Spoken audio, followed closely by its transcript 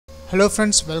Hello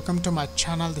friends, welcome to my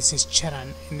channel. This is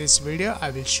Charan. In this video I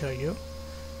will show you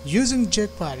using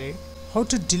jQuery how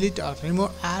to delete or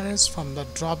remove arrays from the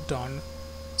drop down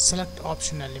select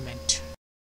option element.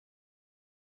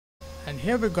 And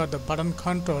here we got the button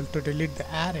control to delete the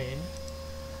array.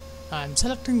 I'm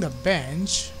selecting the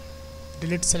bench,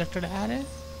 delete selected array.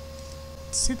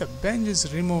 See, the bench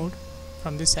is removed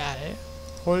from this array.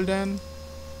 Hold on,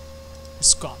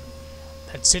 it's gone.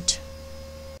 That's it.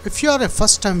 If you are a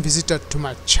first time visitor to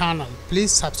my channel,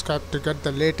 please subscribe to get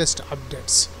the latest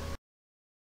updates.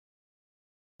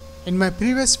 In my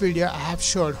previous video I have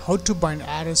showed how to bind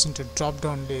arrays into drop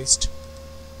down list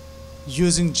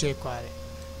using jQuery.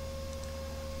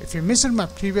 If you missed my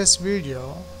previous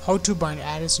video how to bind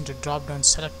arrays into drop down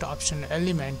select option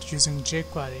element using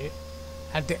jQuery,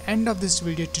 at the end of this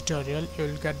video tutorial you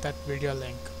will get that video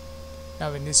link.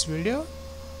 Now in this video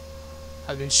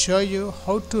I will show you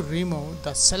how to remove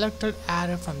the selected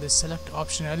array from the select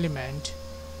option element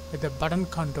with the button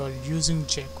control using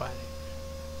jQuery.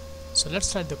 So let's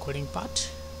start the coding part.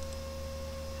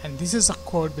 And this is a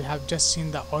code we have just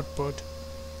seen the output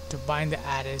to bind the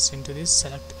arrays into this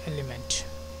select element.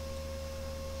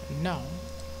 And now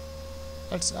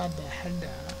let's add the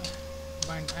header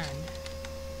bind and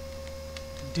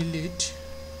delete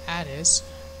arrays.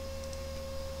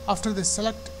 After the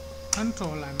select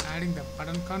control, I'm adding the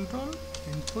button control.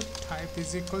 Input type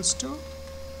is equals to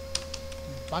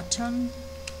button,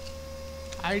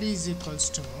 id is equals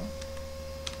to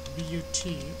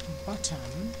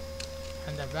button,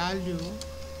 and the value,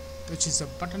 which is a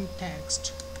button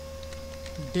text,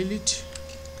 delete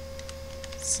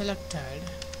selected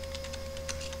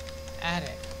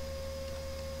array.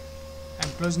 I'm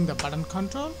closing the button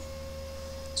control.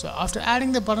 So after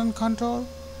adding the button control,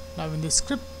 now in the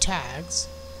script tags,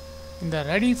 in the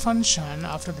ready function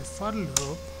after the for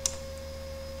loop,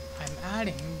 I'm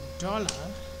adding dollar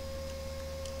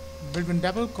between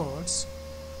double quotes.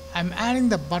 I'm adding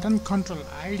the button control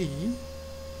ID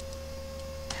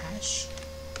hash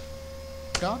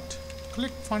dot click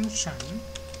function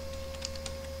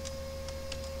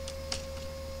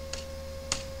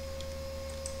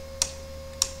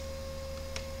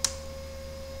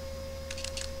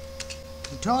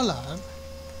dollar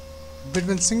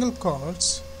between single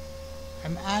quotes.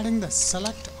 I'm adding the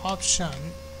select option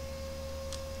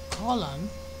colon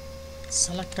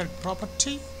selected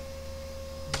property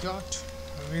dot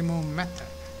remove method.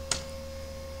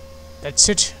 That's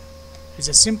it. It's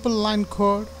a simple line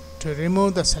code to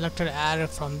remove the selected array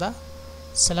from the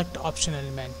select option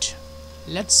element.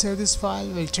 Let's save this file.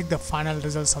 We'll check the final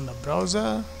results on the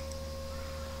browser.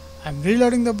 I'm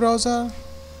reloading the browser,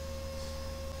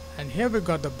 and here we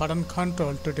got the button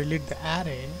control to delete the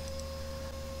array.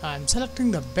 I'm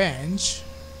selecting the bench,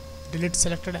 delete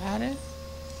selected array.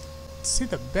 See,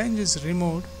 the bench is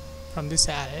removed from this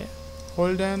array.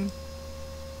 Hold on,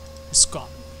 it's gone.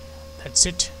 That's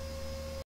it.